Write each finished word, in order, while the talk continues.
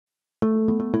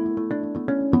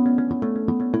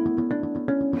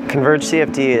CONVERGE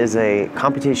CFD is a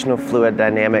computational fluid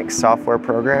dynamics software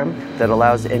program that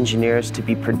allows engineers to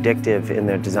be predictive in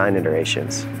their design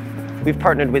iterations. We've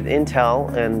partnered with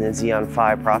Intel and the Xeon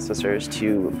Phi processors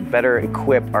to better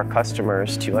equip our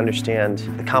customers to understand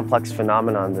the complex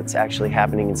phenomenon that's actually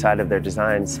happening inside of their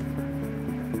designs.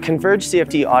 CONVERGE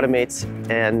CFD automates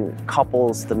and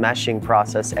couples the meshing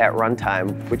process at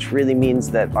runtime, which really means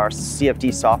that our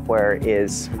CFD software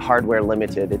is hardware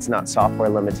limited. It's not software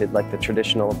limited like the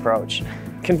traditional approach.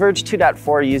 CONVERGE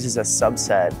 2.4 uses a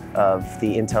subset of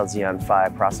the Intel Xeon Phi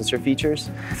processor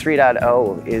features.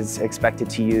 3.0 is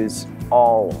expected to use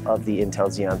all of the Intel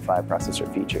Xeon Phi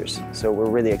processor features. So we're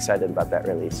really excited about that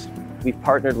release. We've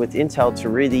partnered with Intel to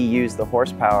really use the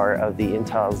horsepower of the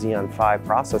Intel Xeon Phi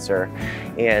processor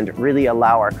and really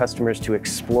allow our customers to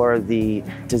explore the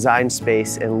design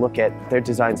space and look at their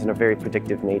designs in a very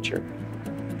predictive nature.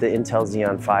 The Intel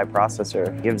Xeon Phi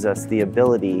processor gives us the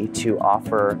ability to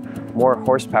offer more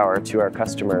horsepower to our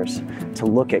customers to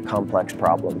look at complex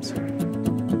problems.